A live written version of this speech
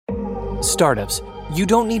Startups, you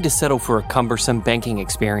don't need to settle for a cumbersome banking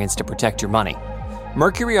experience to protect your money.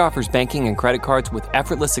 Mercury offers banking and credit cards with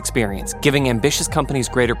effortless experience, giving ambitious companies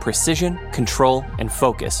greater precision, control, and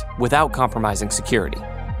focus without compromising security.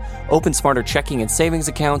 Open smarter checking and savings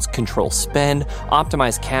accounts, control spend,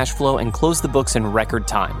 optimize cash flow, and close the books in record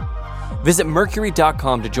time. Visit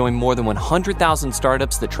Mercury.com to join more than 100,000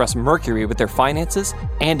 startups that trust Mercury with their finances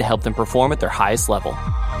and to help them perform at their highest level.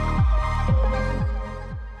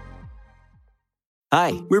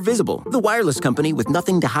 Hi, we're Visible, the wireless company with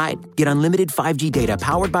nothing to hide. Get unlimited 5G data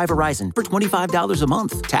powered by Verizon for $25 a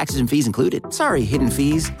month. Taxes and fees included. Sorry, hidden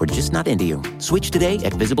fees. We're just not into you. Switch today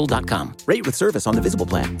at Visible.com. Rate with service on the Visible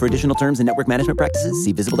plan. For additional terms and network management practices,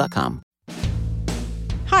 see Visible.com.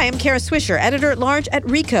 Hi, I'm Kara Swisher, editor-at-large at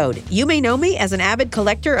Recode. You may know me as an avid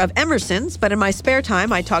collector of Emersons, but in my spare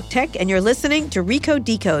time, I talk tech, and you're listening to Recode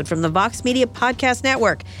Decode from the Vox Media Podcast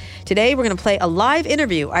Network. Today, we're going to play a live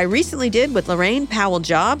interview I recently did with Lorraine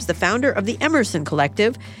Powell-Jobs, the founder of the Emerson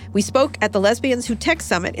Collective. We spoke at the Lesbians Who Tech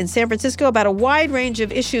Summit in San Francisco about a wide range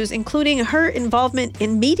of issues, including her involvement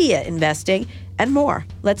in media investing and more.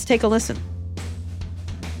 Let's take a listen.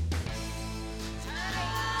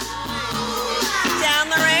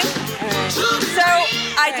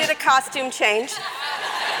 I did a costume change.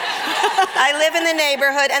 I live in the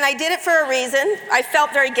neighborhood, and I did it for a reason. I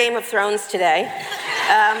felt very Game of Thrones today.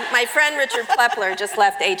 My friend Richard Plepler just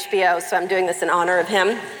left HBO, so I'm doing this in honor of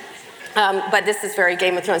him. But this is very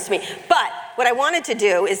Game of Thrones to me. But what I wanted to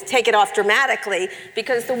do is take it off dramatically,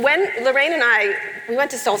 because when Lorraine and we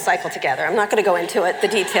went to SoulCycle together. I'm not going to go into it, the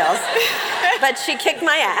details. But she kicked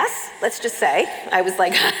my ass, let's just say. I was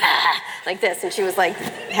like, like this, and she was like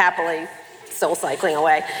happily soul cycling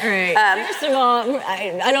away. All right. First of all,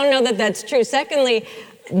 I don't know that that's true. Secondly,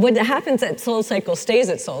 what happens at SoulCycle stays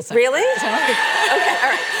at SoulCycle. Really? So, okay, all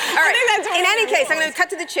right. All right. In any case, rules. I'm going to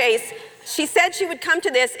cut to the chase. She said she would come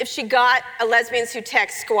to this if she got a Lesbians Who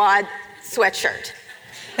Tech Squad sweatshirt.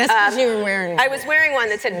 That's because you were wearing one. I was wearing one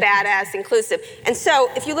that said badass inclusive. And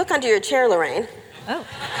so, if you look under your chair, Lorraine. Oh.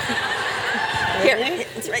 Here,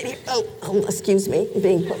 it's right here. Oh, excuse me,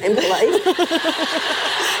 being impolite.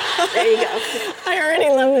 There you go. I already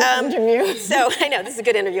love this interview. So, I know, this is a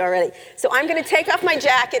good interview already. So I'm going to take off my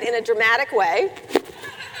jacket in a dramatic way.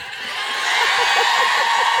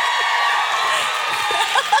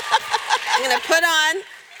 I'm going to put on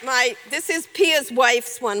this is Pia's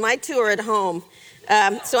wife's one. My two are at home.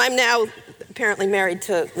 So I'm now apparently married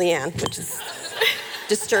to Leanne, which is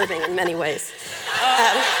disturbing in many ways.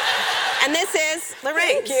 And this is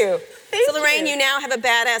Lorraine. Thank you. So Lorraine, you now have a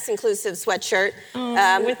badass inclusive sweatshirt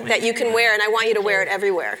that you can wear, and I want you to wear it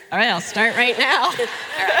everywhere. All right, I'll start right now. All right.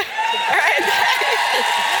 All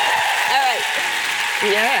right.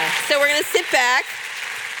 Yeah. So we're gonna sit back,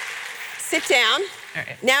 sit down. All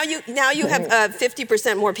right. Now you have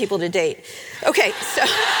 50% more people to date. Okay, so.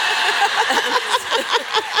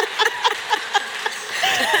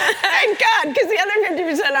 Thank God, because the other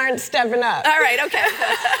 50% aren't stepping up. All right, okay.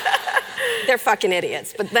 They're fucking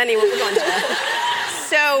idiots, but then we're going to that.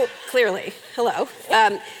 So, clearly, hello.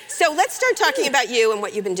 So let's start talking about you and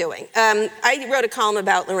what you've been doing. I wrote a column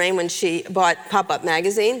about Lorraine when she bought Pop-Up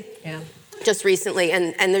magazine just recently,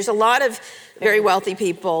 and there's a lot of very wealthy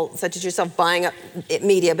people, such as yourself, buying up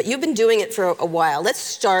media, but you've been doing it for a while. Let's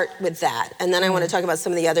start with that, and then I want to talk about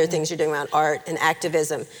some of the other things you're doing around art and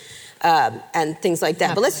activism. And things like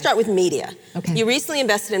that. But let's start with media. Okay. You recently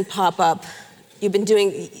invested in Pop-Up. You've been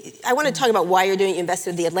doing, I want to talk about why you're doing it. You invested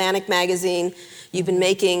in The Atlantic magazine. You've been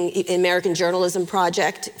making an American Journalism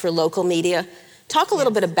Project for local media. Talk a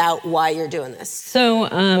little bit about why you're doing this. So,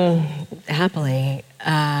 happily,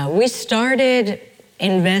 we started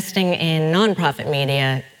investing in nonprofit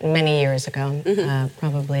media many years ago,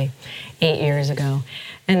 probably 8 years ago.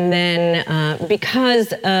 And then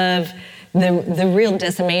because of the real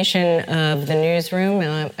decimation of the newsroom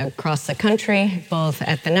across the country, both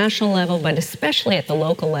at the national level, but especially at the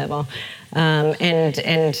local level,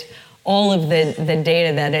 and all of the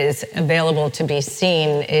data that is available to be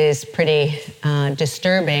seen is pretty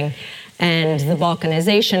disturbing. And the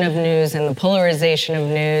balkanization of news and the polarization of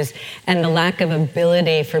news and the lack of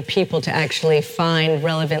ability for people to actually find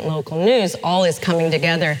relevant local news all is coming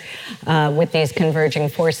together with these converging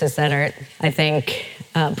forces that are, I think,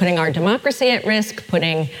 putting our democracy at risk,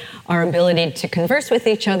 putting our ability to converse with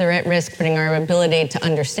each other at risk, putting our ability to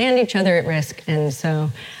understand each other at risk. And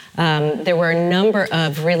so there were a number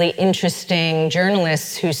of really interesting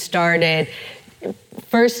journalists who started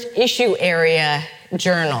first issue area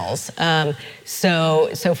journals.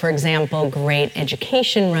 So for example, great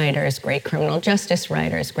education writers, great criminal justice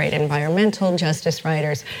writers, great environmental justice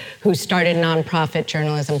writers who started nonprofit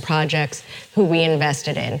journalism projects who we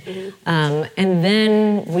invested in. Mm-hmm. And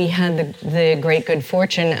then we had the great good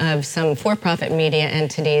fortune of some for-profit media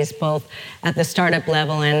entities, both at the startup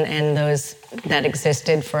level and those that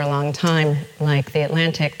existed for a long time, like The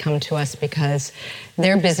Atlantic, come to us because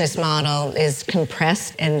their business model is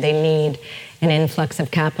compressed and they need an influx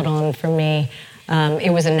of capital. And for me,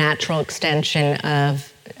 it was a natural extension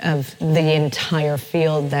of the entire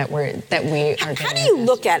field that we are. How do you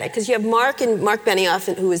look at it? Because you have Mark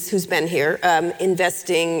Benioff, who's been here,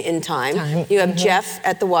 investing in Time. You have Jeff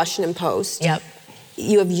at the Washington Post. Yep.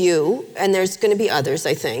 You have you, and there's going to be others,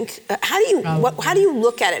 I think. How do you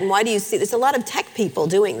look at it, and why do you see? There's a lot of tech people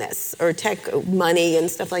doing this, or tech money and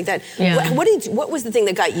stuff like that. Yeah. What was the thing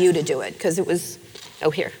that got you to do it? Because it was,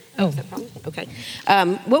 here. Oh, is that a problem? Okay.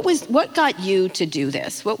 What got you to do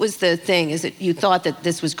this? What was the thing? Is it you thought that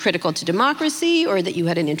this was critical to democracy, or that you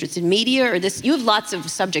had an interest in media, or this? You have lots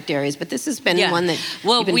of subject areas, but this has been one that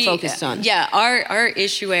you've been focused on. Yeah, our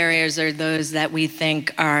issue areas are those that we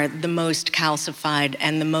think are the most calcified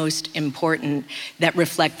and the most important, that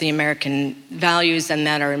reflect the American values and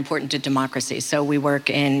that are important to democracy. So we work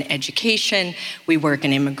in education, we work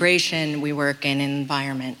in immigration, we work in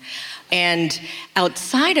environment. And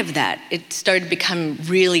outside of that, it started to become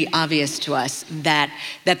really obvious to us that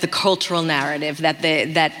the cultural narrative, that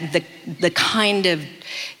the kind of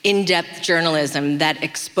in-depth journalism that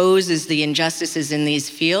exposes the injustices in these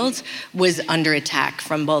fields was under attack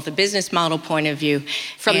from both a business model point of view,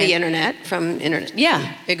 from the internet.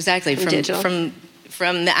 Yeah, exactly. From digital.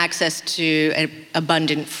 From the access to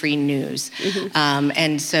abundant free news,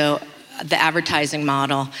 and so the advertising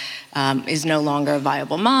model is no longer a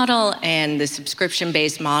viable model, and the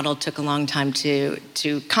subscription-based model took a long time to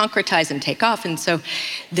concretize and take off. And so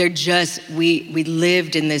we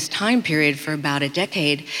lived in this time period for about a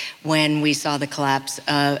decade when we saw the collapse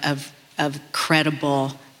of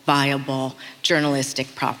credible, viable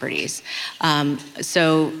journalistic properties.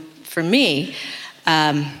 So for me,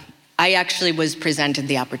 I actually was presented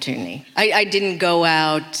the opportunity. I didn't go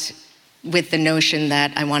out with the notion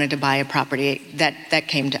that I wanted to buy a property that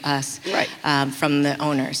came to us from the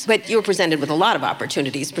owners. But you were presented with a lot of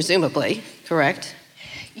opportunities, presumably, correct?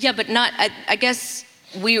 Yeah, but not, I guess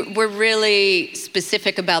we're really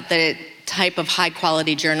specific about the type of high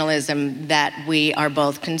quality journalism that we are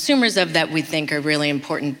both consumers of, that we think are really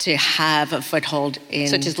important to have a foothold in.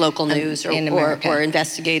 Such as local news or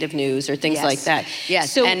investigative news or things like that.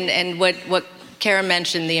 Yes, so, and what Kara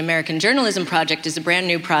mentioned, the American Journalism Project is a brand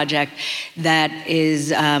new project that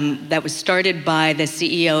was started by the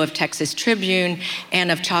CEO of Texas Tribune and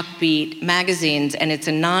of Chalkbeat magazines, and it's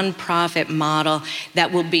a nonprofit model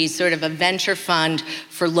that will be sort of a venture fund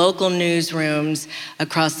for local newsrooms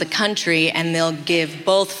across the country, and they'll give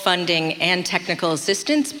both funding and technical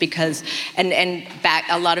assistance because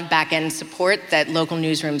a lot of back-end support that local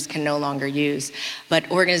newsrooms can no longer use. But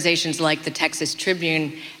organizations like the Texas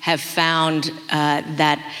Tribune have found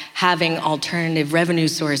that having alternative revenue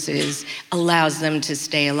sources allows them to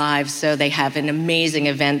stay alive. So they have an amazing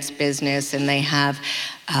events business, and they have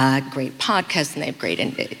great podcasts, and they have great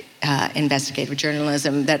investigative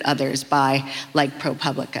journalism that others buy, like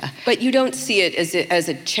ProPublica. But you don't see it as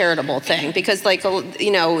a charitable thing, because, like,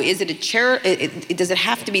 is it a charity? Does it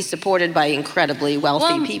have to be supported by incredibly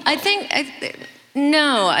wealthy people?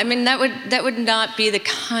 No, I mean that would not be the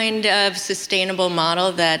kind of sustainable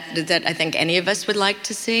model that I think any of us would like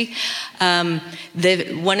to see.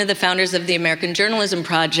 One of the founders of the American Journalism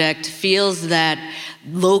Project feels that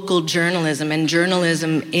local journalism and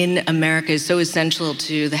journalism in America is so essential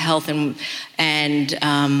to the health and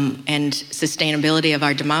sustainability of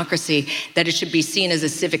our democracy that it should be seen as a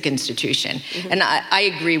civic institution. Mm-hmm. And I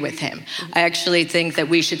agree with him. Mm-hmm. I actually think that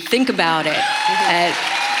we should think about it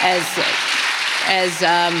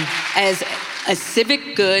as a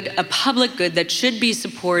civic good, a public good that should be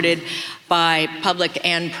supported by public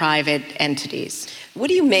and private entities. What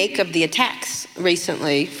do you make of the attacks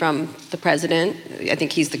recently from the president? I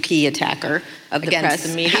think he's the key attacker of the press. Against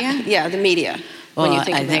the media? Yeah, the media. Well,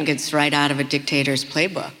 I think it's right out of a dictator's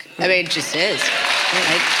playbook. I mean, it just is.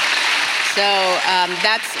 Right? So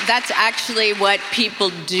that's actually what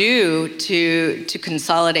people do to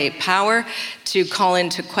consolidate power, to call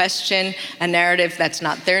into question a narrative that's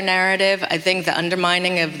not their narrative. I think the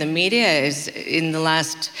undermining of the media in the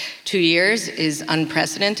last 2 years is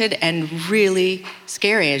unprecedented and really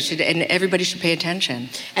scary. And everybody should pay attention.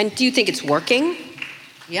 And do you think it's working?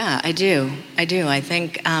 Yeah, I do. I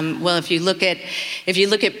think, well, if you look at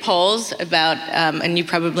polls about, and you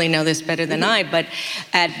probably know this better than I, but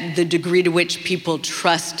at the degree to which people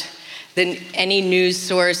trust any news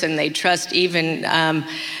source, and they trust even,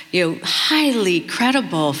 highly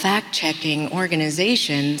credible fact-checking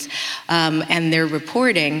organizations and their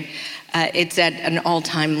reporting, it's at an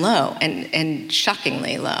all-time low and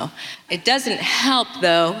shockingly low. It doesn't help,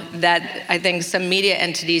 though, that I think some media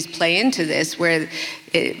entities play into this, where,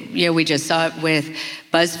 we just saw it with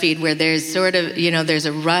BuzzFeed, where there's sort of, there's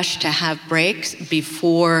a rush to have breaks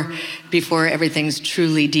before everything's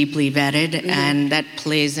truly deeply vetted, and that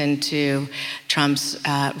plays into Trump's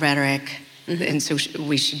rhetoric. And so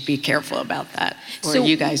we should be careful about that. Or so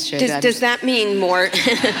you guys should. Does that mean more?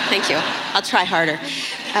 Thank you. I'll try harder.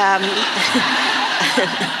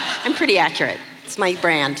 I'm pretty accurate. It's my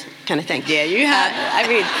brand kind of thing. Yeah, you have.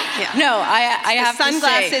 No, I have to say.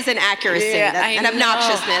 Sunglasses and accuracy and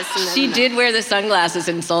obnoxiousness. And she did wear the sunglasses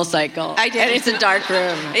in SoulCycle. I did. And it's a dark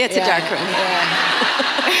room. It's a dark room. Yeah.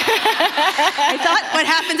 I thought what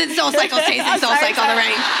happens in SoulCycle stays in SoulCycle,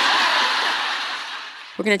 Lorraine.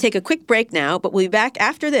 We're going to take a quick break now, but we'll be back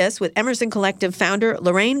after this with Emerson Collective founder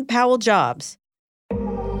Lorraine Powell-Jobs.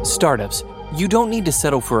 Startups, you don't need to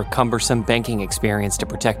settle for a cumbersome banking experience to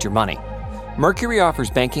protect your money. Mercury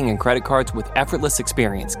offers banking and credit cards with effortless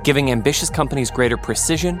experience, giving ambitious companies greater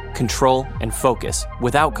precision, control, and focus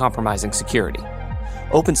without compromising security.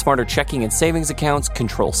 Open smarter checking and savings accounts,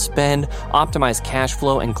 control spend, optimize cash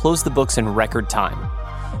flow, and close the books in record time.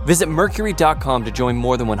 Visit Mercury.com to join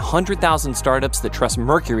more than 100,000 startups that trust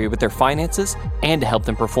Mercury with their finances and to help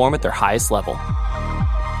them perform at their highest level.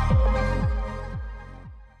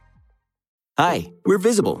 Hi, we're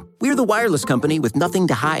Visible. We're the wireless company with nothing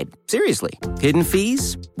to hide. Seriously. Hidden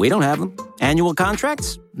fees? We don't have them. Annual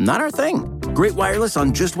contracts? Not our thing. Great wireless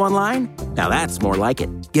on just one line? Now that's more like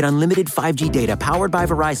it. Get unlimited 5G data powered by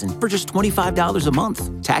Verizon for just $25 a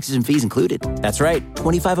month. Taxes and fees included. That's right,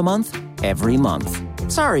 $25 a month, every month.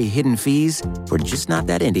 Sorry, hidden fees. We're just not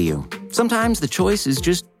that into you. Sometimes the choice is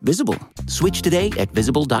just Visible. Switch today at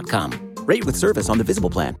Visible.com. Rate with service on the Visible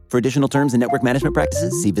plan. For additional terms and network management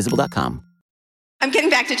practices, see Visible.com. I'm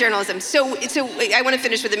getting back to journalism. So I want to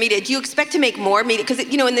finish with the media. Do you expect to make more media? Because,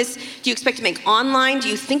 in this, do you expect to make online? Do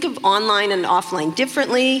you think of online and offline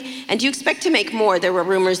differently? And do you expect to make more? There were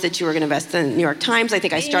rumors that you were going to invest in the New York Times. I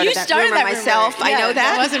think I started that rumor myself. Yeah, I know that.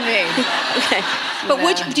 That wasn't me. Okay.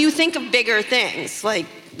 But do you think of bigger things, like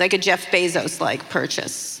a Jeff Bezos-like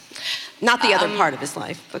purchase? Not the other part of his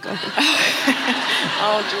life, but go ahead.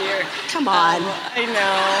 Oh, dear. Come on. I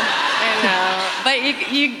know. But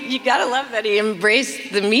you gotta love that he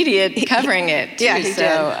embraced the media covering it, too. Yeah, he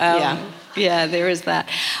did. Yeah, there was that.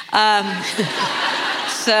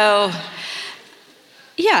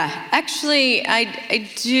 Yeah, actually, I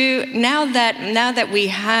do, now that we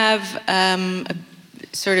have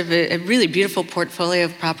sort of a really beautiful portfolio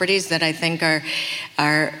of properties that I think are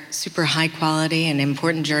super high quality and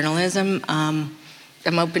important journalism,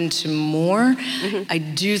 I'm open to more. Mm-hmm. I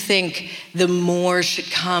do think the more should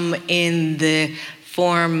come in the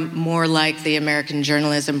form more like the American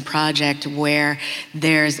Journalism Project, where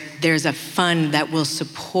there's a fund that will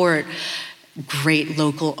support great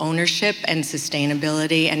local ownership and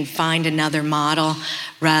sustainability and find another model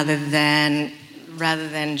rather than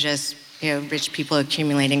just rich people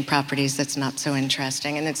accumulating properties. That's not so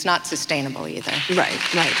interesting, and it's not sustainable either. Right.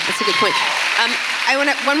 That's a good point. I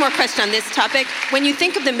want one more question on this topic. When you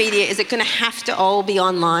think of the media, is it going to have to all be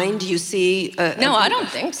online? Do you see? No, I don't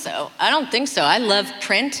think so. I love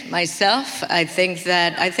print myself. I think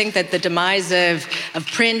that the demise of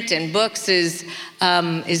print and books is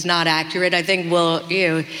not accurate. I think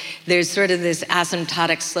there's sort of this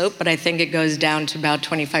asymptotic slope, but I think it goes down to about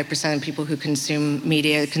 25% of people who consume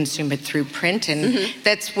media consume it through print, and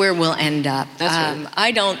that's where we'll end up. That's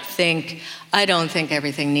right. I don't think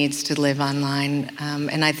everything needs to live online,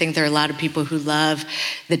 and I think there are a lot of people who love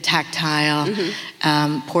the tactile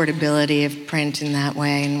portability of print in that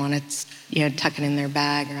way and want to tuck it in their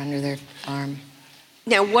bag or under their arm.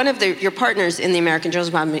 Now, one of your partners in the American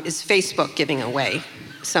Journalism Project is Facebook giving away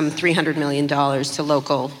some $300 million to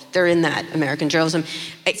local. They're in that American journalism.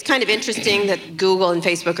 It's kind of interesting that Google and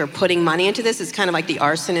Facebook are putting money into this. It's kind of like the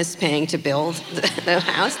arsonists paying to build the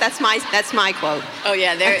house. That's my quote. Oh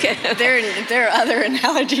yeah, there are other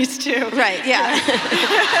analogies too. Right. Yeah.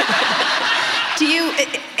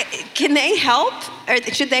 Can they help, or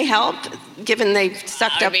should they help, given they've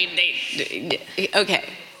sucked up? Okay.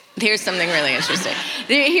 Here's something really interesting.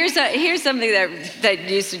 Here's something that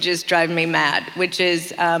used to just drive me mad, which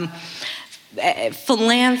is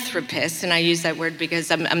philanthropists, and I use that word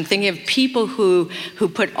because I'm thinking of people who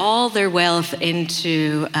put all their wealth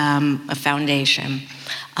into a foundation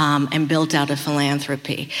and built out a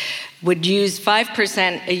philanthropy, would use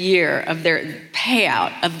 5% a year of their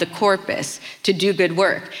payout of the corpus to do good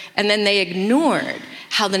work. And then they ignored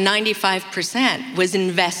how the 95% was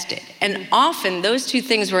invested. And often those two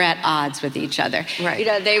things were at odds with each other. Right. You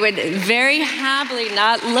know, they would very happily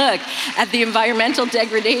not look at the environmental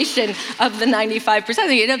degradation of the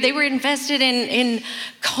 95%. You know, they were invested in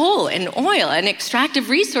coal and oil and extractive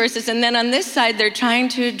resources. And then on this side, they're trying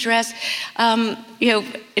to address,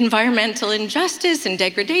 environmental injustice and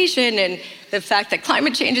degradation and the fact that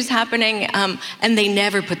climate change is happening, and they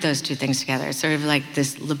never put those two things together. It's sort of like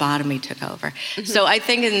this lobotomy took over. Mm-hmm. So I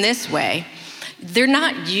think in this way, they're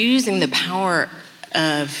not using the power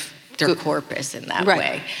of their corpus in that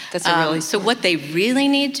way. That's a really so what they really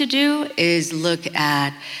need to do is look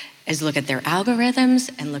at their algorithms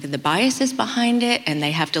and look at the biases behind it, and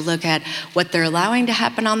they have to look at what they're allowing to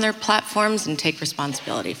happen on their platforms and take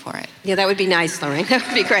responsibility for it. Yeah, that would be nice, Lorraine. That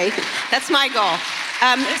would be great. That's my goal.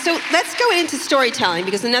 So let's go into storytelling,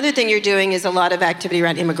 because another thing you're doing is a lot of activity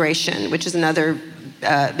around immigration, which is another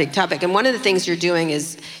big topic. And one of the things you're doing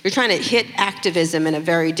is you're trying to hit activism in a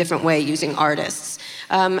very different way using artists.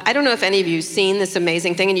 I don't know if any of you have seen this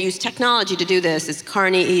amazing thing, and you use technology to do this. It's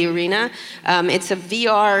Carney E-Arena. It's a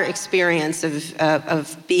VR experience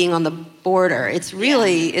of being on the border. It's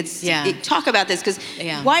really, talk about this, because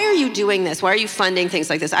why are you doing this? Why are you funding things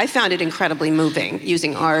like this? I found it incredibly moving,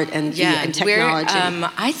 using art and technology.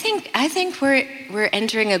 I think we're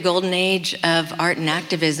entering a golden age of art and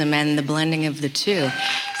activism and the blending of the two.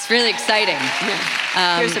 It's really exciting.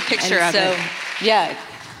 Yeah. Here's a picture of it. Yeah.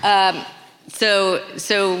 So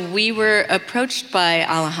we were approached by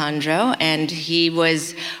Alejandro, and he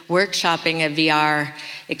was workshopping a VR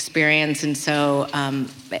experience, and so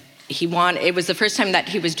it was the first time that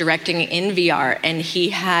he was directing in VR, and he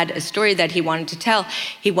had a story that he wanted to tell.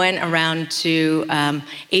 He went around to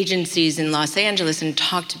agencies in Los Angeles and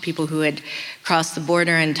talked to people who had crossed the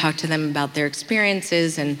border and talked to them about their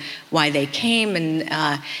experiences and why they came, and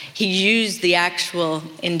he used the actual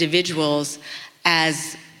individuals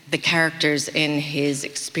as the characters in his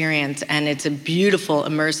experience, and it's a beautiful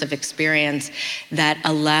immersive experience that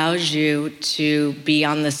allows you to be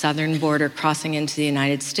on the southern border crossing into the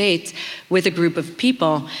United States with a group of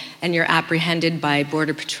people, and you're apprehended by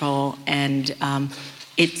Border Patrol, and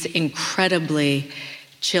it's incredibly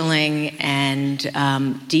chilling and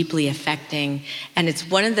deeply affecting, and it's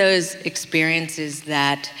one of those experiences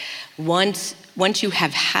that once you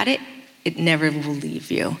have had it, it never will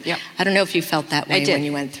leave you. Yep. I don't know if you felt that way when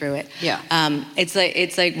you went through it. Yeah.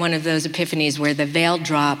 It's like one of those epiphanies where the veil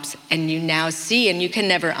drops and you now see, and you can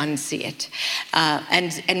never unsee it.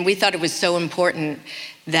 And we thought it was so important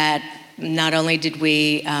that not only did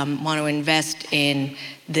we want to invest in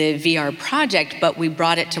the VR project, but we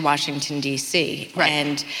brought it to Washington, D.C. Right.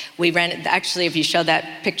 And we actually, if you show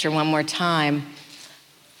that picture one more time,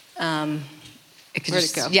 Where'd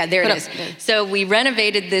it go? Yeah, there it is. So we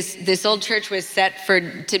renovated this old church was set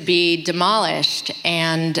to be demolished,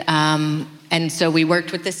 and so we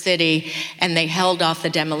worked with the city, and they held off the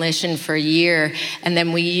demolition for a year, and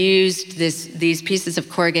then we used these pieces of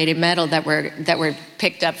corrugated metal that were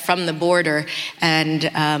picked up from the border,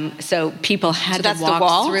 and so people had to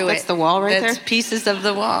walk through it. That's the wall right there? That's pieces of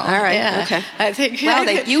the wall. All right, yeah. okay. I think. Wow,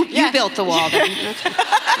 you built the wall then. Okay.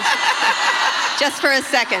 Just for a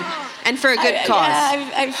second. And for a good cause.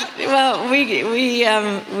 We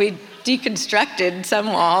deconstructed some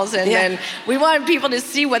walls, and then we wanted people to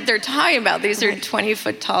see what they're talking about. These are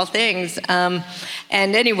 20-foot tall things. And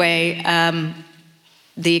anyway,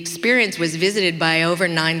 the experience was visited by over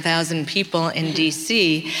 9,000 people in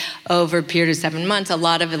DC over a period of 7 months, a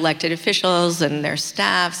lot of elected officials and their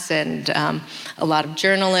staffs, and a lot of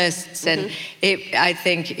journalists, and I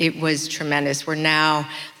think it was tremendous. We're now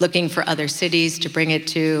looking for other cities to bring it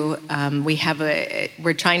to.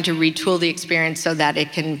 We're trying to retool the experience so that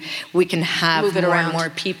we can have Move it more around. and more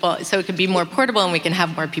people, so it can be more portable and we can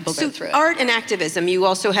have more people go through it. Art and activism, you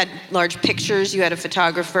also had large pictures. You had a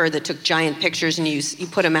photographer that took giant pictures, and you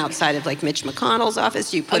put them outside of like Mitch McConnell's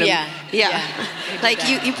office. You put them, like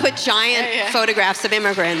you put giant photographs of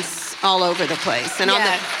immigrants all over the place, and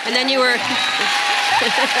and then you were.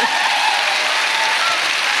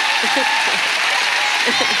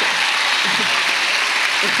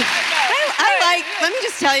 I let me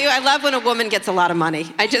just tell you, I love when a woman gets a lot of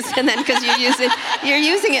money. And then because you're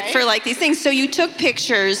using it for like these things. So you took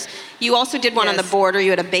pictures. You also did one on the border. You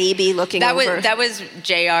had a baby looking over. That was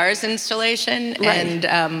JR's installation. Right.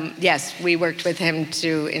 And yes, we worked with him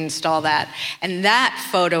to install that. And that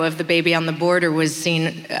photo of the baby on the border was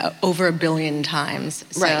seen over 1 billion times.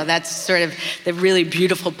 So that's sort of the really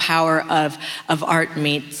beautiful power of art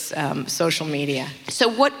meets social media. So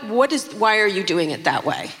why are you doing it that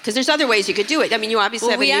way? Because there's other ways you could do it. I mean, you obviously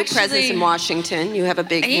have a new presence in Washington. You have a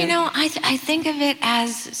big... I think of it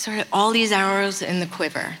as sort of all these arrows in the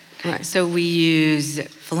quiver. Right. So we use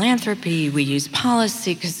philanthropy, we use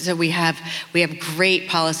policy, so we have great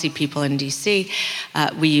policy people in DC.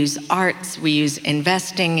 We use arts, we use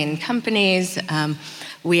investing in companies.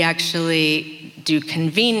 We actually do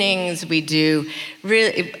convenings. We do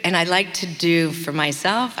really, and I like to do for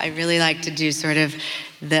myself. I really like to do sort of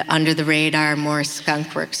the under the radar, more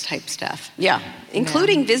skunkworks type stuff. Yeah,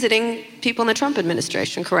 including visiting people in the Trump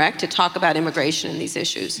administration, correct, to talk about immigration and these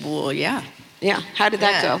issues. Well, yeah. Yeah, how did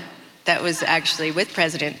that go? That was actually with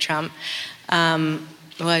President Trump. Well,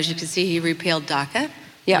 as you can see, he repealed DACA,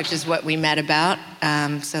 which is what we met about,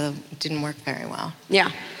 so it didn't work very well.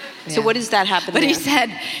 Yeah. So what does that happen But there?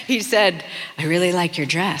 he said, I really like your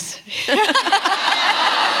dress. I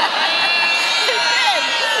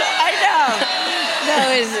know. That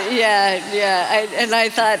was, and I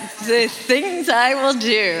thought, the things I will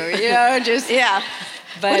do, just... Yeah.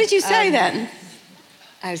 But, what did you say then?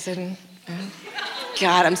 I said...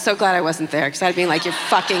 God, I'm so glad I wasn't there, because I'd be like, you're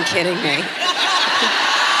fucking kidding me.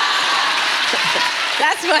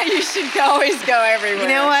 That's why you should always go everywhere. You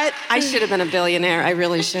know what? I should have been a billionaire. I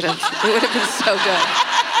really should have. It would have been so good.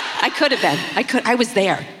 I could have been. I was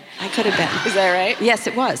there. I could have been. Is that right? Yes,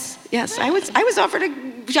 it was. Yes, I was offered a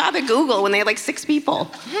job at Google when they had like 6 people.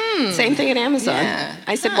 Same thing at Amazon. Yeah.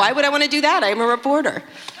 I said, why would I want to do that? I'm a reporter.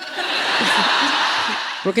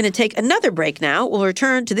 We're going to take another break now. We'll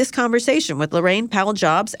return to this conversation with Lorraine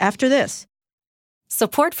Powell-Jobs after this.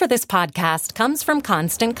 Support for this podcast comes from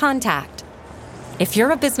Constant Contact. If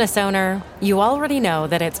you're a business owner, you already know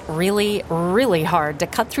that it's really, really hard to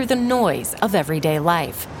cut through the noise of everyday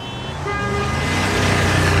life.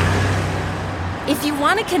 If you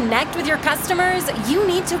want to connect with your customers, you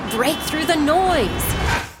need to break through the noise.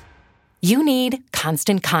 You need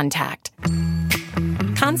Constant Contact.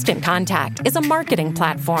 Constant Contact is a marketing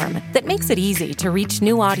platform that makes it easy to reach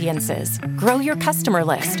new audiences, grow your customer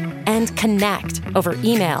list, and connect over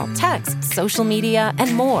email, text, social media,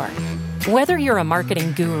 and more. Whether you're a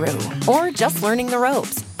marketing guru or just learning the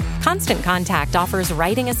ropes, Constant Contact offers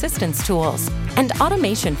writing assistance tools and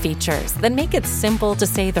automation features that make it simple to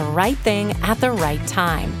say the right thing at the right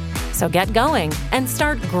time. So get going and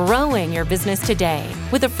start growing your business today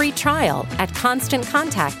with a free trial at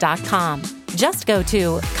ConstantContact.com. Just go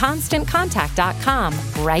to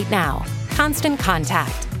ConstantContact.com right now. Constant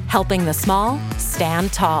Contact, helping the small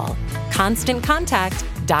stand tall.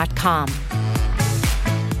 ConstantContact.com.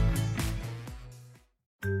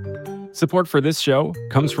 Support for this show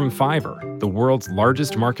comes from Fiverr, the world's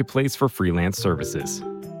largest marketplace for freelance services.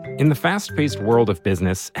 In the fast-paced world of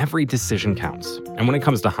business, every decision counts. And when it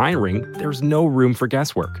comes to hiring, there's no room for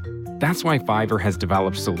guesswork. That's why Fiverr has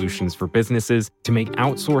developed solutions for businesses to make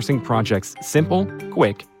outsourcing projects simple,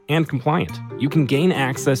 quick, and compliant. You can gain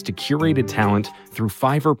access to curated talent through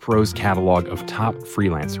Fiverr Pro's catalog of top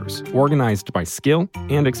freelancers, organized by skill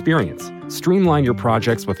and experience. Streamline your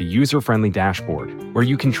projects with a user-friendly dashboard where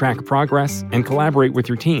you can track progress and collaborate with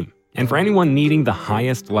your team. And for anyone needing the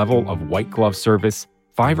highest level of white glove service,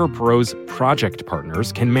 Fiverr Pro's project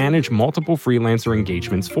partners can manage multiple freelancer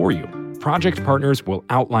engagements for you. Project partners will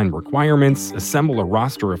outline requirements, assemble a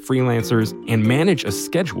roster of freelancers, and manage a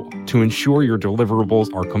schedule to ensure your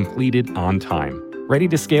deliverables are completed on time. Ready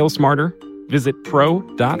to scale smarter? Visit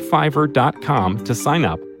pro.fiverr.com to sign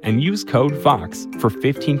up and use code VOX for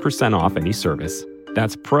 15% off any service.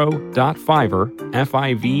 That's pro.fiverr,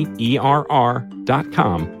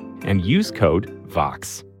 Fiverr.com, and use code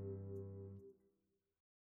VOX.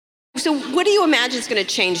 So what do you imagine is going to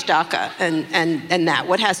change DACA and that?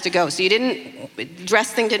 What has to go? So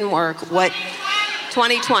dress thing didn't work. What,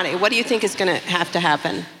 2020, what do you think is going to have to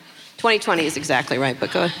happen? 2020 is exactly right,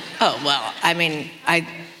 but go ahead. Oh, well, I mean, I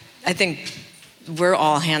think we're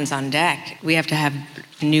all hands on deck. We have to have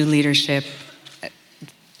new leadership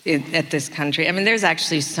at this country. I mean, there's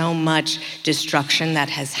actually so much destruction that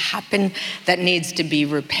has happened that needs to be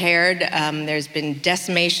repaired. There's been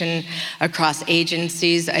decimation across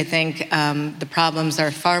agencies. I think the problems are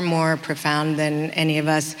far more profound than any of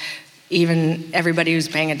us, even everybody who's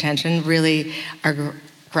paying attention, really are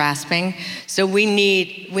grasping. So we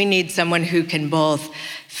need someone who can both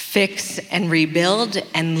fix and rebuild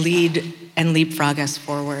and lead and leapfrog us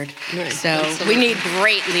forward. Right. So we need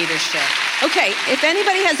great leadership. Okay, if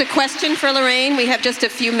anybody has a question for Lorraine, we have just a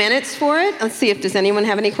few minutes for it. Let's see does anyone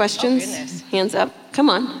have any questions? Oh, goodness. Hands up. Come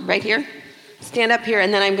on, right here. Stand up here,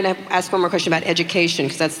 and then I'm going to ask one more question about education,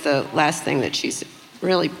 because that's the last thing that she's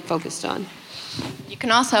really focused on. You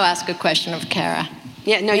can also ask a question of Kara.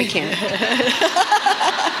 Yeah, no, you can't.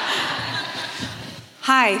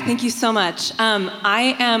 Hi, thank you so much.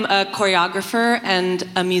 I am a choreographer and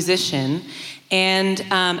a musician, and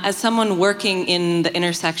as someone working in the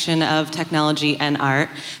intersection of technology and art,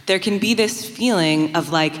 there can be this feeling of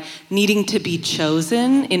like needing to be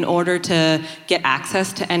chosen in order to get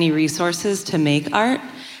access to any resources to make art.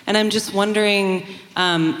 And I'm just wondering,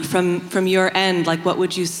 from your end, like, what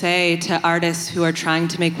would you say to artists who are trying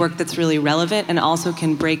to make work that's really relevant and also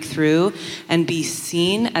can break through and be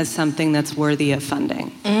seen as something that's worthy of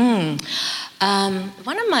funding?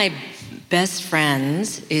 One of my best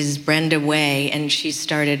friends is Brenda Way, and she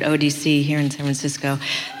started ODC here in San Francisco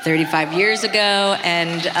 35 years ago.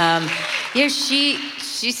 And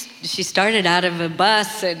she started out of a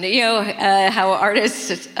bus, and how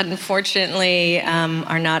artists unfortunately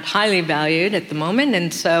are not highly valued at the moment,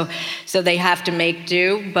 and so they have to make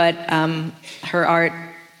do. But her art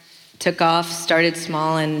took off, started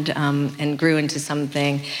small, and grew into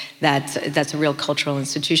something that's a real cultural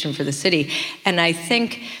institution for the city. And I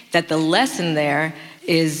think that the lesson there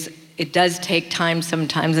is it does take time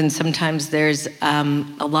sometimes, and sometimes there's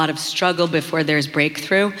a lot of struggle before there's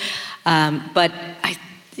breakthrough. But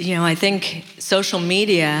I think social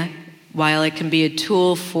media, while it can be a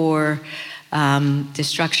tool for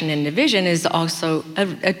destruction and division, is also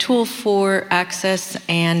a tool for access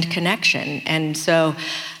and connection. And so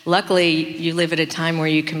luckily you live at a time where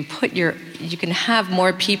you can have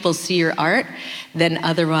more people see your art than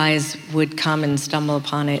otherwise would come and stumble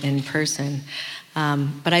upon it in person.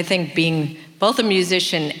 But I think being both a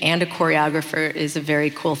musician and a choreographer is a very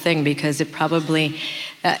cool thing, because it probably,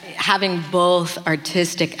 having both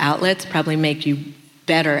artistic outlets probably make you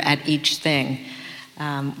better at each thing.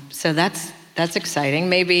 So that's exciting.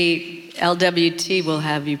 Maybe LWT will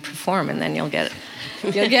have you perform, and then you'll get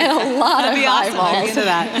a lot of eyeballs to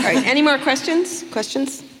that. All right, any more questions?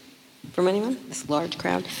 Questions from anyone? This large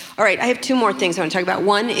crowd. All right, I have two more things I want to talk about.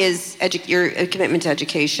 One is your commitment to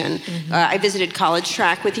education. Mm-hmm. I visited College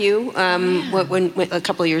Track with you when a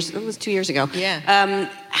couple of years, it was 2 years ago. Yeah.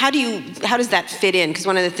 How does that fit in? Because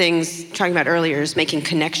one of the things talking about earlier is making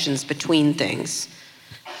connections between things.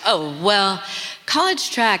 Oh, well,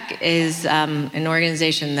 College Track is an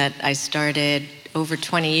organization that I started over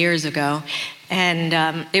 20 years ago.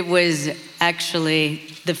 And it was actually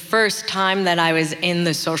the first time that I was in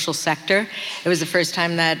the social sector. It was the first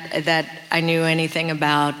time that I knew anything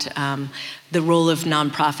about the role of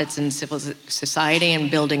nonprofits in civil society and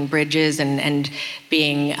building bridges and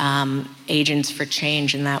being agents for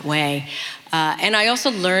change in that way. And I also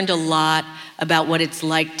learned a lot about what it's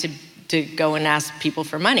like to go and ask people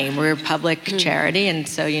for money. We're a public charity, and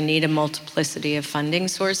so you need a multiplicity of funding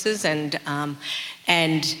sources. And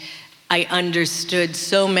I understood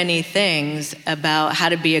so many things about how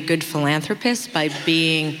to be a good philanthropist by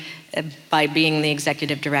being the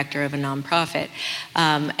executive director of a nonprofit.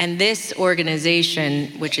 And this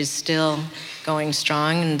organization, which is still going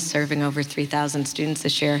strong and serving over 3,000 students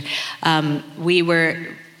this year, we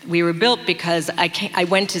were built because I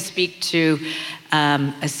went to speak to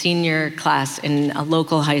a senior class in a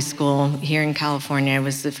local high school here in California. It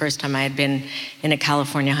was the first time I had been in a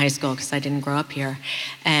California high school because I didn't grow up here.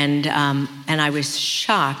 And I was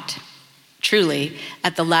shocked, truly,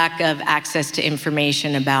 at the lack of access to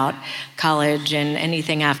information about college and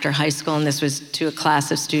anything after high school. And this was to a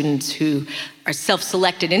class of students who are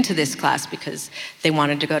self-selected into this class because they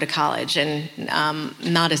wanted to go to college. And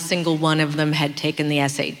not a single one of them had taken the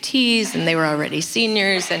SATs, and they were already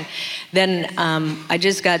seniors. And then I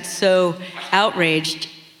just got so outraged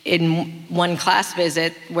in one class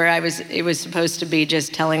visit where it was supposed to be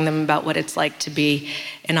just telling them about what it's like to be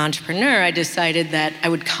an entrepreneur. I decided that I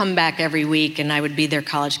would come back every week and I would be their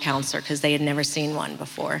college counselor because they had never seen one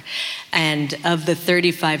before. And of the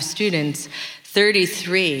 35 students,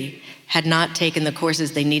 33 had not taken the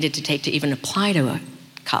courses they needed to take to even apply to a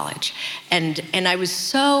college. And I was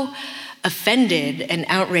so offended and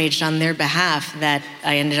outraged on their behalf that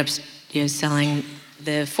I ended up selling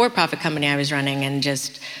the for-profit company I was running and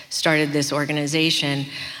just started this organization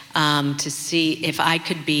to see if I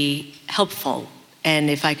could be helpful and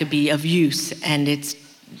if I could be of use. And it's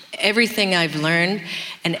everything I've learned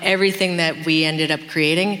and everything that we ended up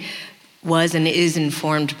creating was and is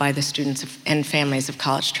informed by the students and families of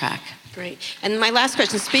College Track. Great. And my last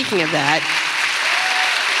question, speaking of that,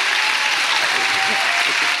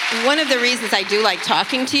 one of the reasons I do like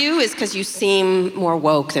talking to you is because you seem more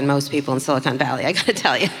woke than most people in Silicon Valley, I gotta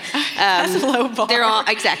tell you. That's a low bar.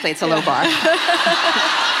 Exactly, it's a low bar.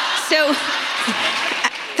 So,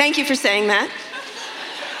 thank you for saying that.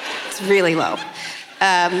 It's really low.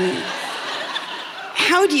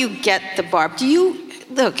 How do you get the bar?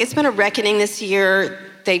 Look, it's been a reckoning this year.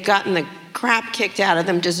 They've gotten the crap kicked out of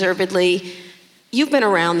them deservedly. You've been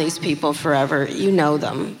around these people forever. You know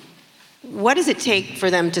them. What does it take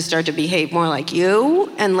for them to start to behave more like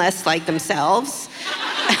you and less like themselves?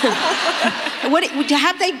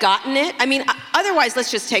 Have they gotten it? I mean, otherwise,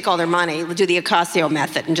 let's just take all their money. We'll do the Ocasio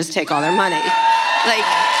method and just take all their money. Like,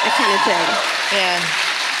 that kind of thing. Yeah.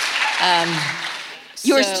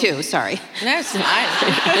 Yours too, sorry. No, it's fine.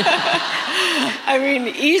 I mean,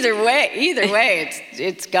 either way,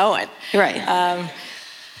 it's going. Right.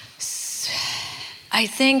 I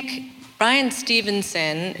think Brian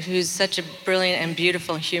Stevenson, who's such a brilliant and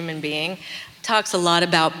beautiful human being, talks a lot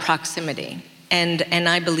about proximity, and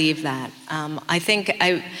I believe that. I think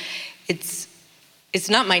it's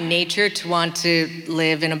not my nature to want to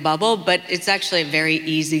live in a bubble, but it's actually a very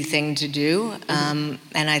easy thing to do.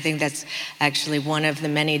 And I think that's actually one of the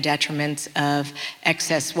many detriments of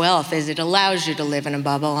excess wealth, is it allows you to live in a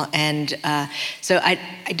bubble. And so I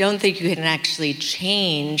don't think you can actually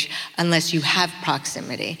change unless you have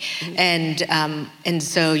proximity. And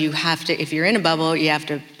so you have to, if you're in a bubble, you have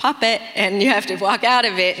to pop it and you have to walk out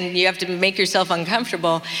of it and you have to make yourself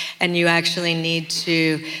uncomfortable, and you actually need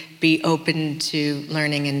to be open to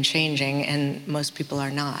learning and changing, and most people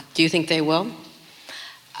are not. Do you think they will?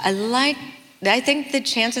 I think the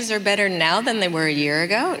chances are better now than they were a year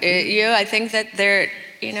ago. I think that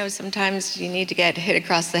sometimes you need to get hit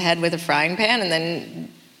across the head with a frying pan, and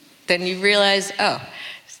then you realize,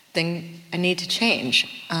 then I need to change.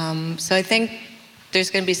 So I think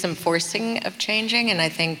there's going to be some forcing of changing, and I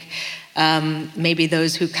think maybe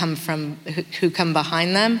those who come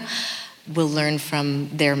behind them will learn from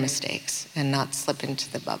their mistakes and not slip into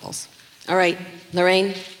the bubbles. All right,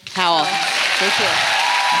 Lorraine Powell. Thank you.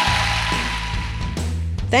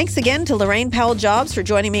 Thanks again to Lorraine Powell-Jobs for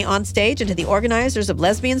joining me on stage, and to the organizers of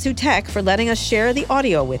Lesbians Who Tech for letting us share the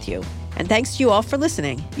audio with you. And thanks to you all for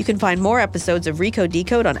listening. You can find more episodes of Recode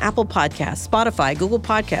Decode on Apple Podcasts, Spotify, Google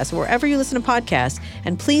Podcasts, or wherever you listen to podcasts.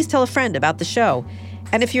 And please tell a friend about the show.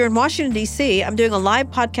 And if you're in Washington, D.C., I'm doing a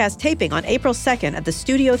live podcast taping on April 2nd at the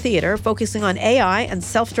Studio Theater, focusing on AI and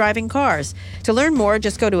self-driving cars. To learn more,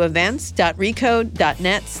 just go to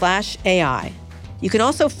events.recode.net/AI. You can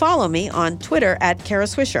also follow me on Twitter at Kara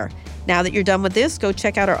Swisher. Now that you're done with this, go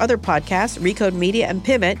check out our other podcasts, Recode Media and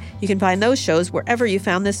Pivot. You can find those shows wherever you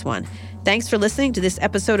found this one. Thanks for listening to this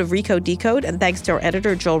episode of Recode Decode, and thanks to our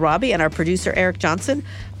editor, Joel Robbie, and our producer, Eric Johnson.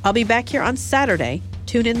 I'll be back here on Saturday.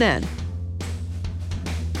 Tune in then.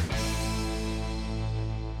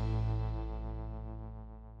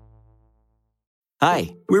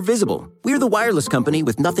 Hi, we're Visible. We're the wireless company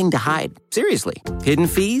with nothing to hide. Seriously. Hidden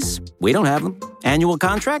fees? We don't have them. Annual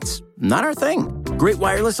contracts? Not our thing. Great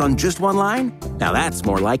wireless on just one line? Now that's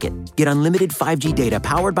more like it. Get unlimited 5G data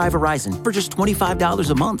powered by Verizon for just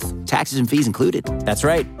 $25 a month. Taxes and fees included. That's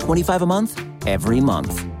right, $25 a month, every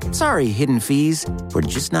month. Sorry, hidden fees. We're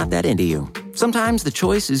just not that into you. Sometimes the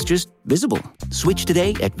choice is just Visible. Switch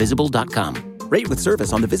today at Visible.com. Rate with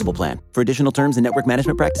service on the Visible plan. For additional terms and network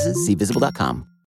management practices, see Visible.com.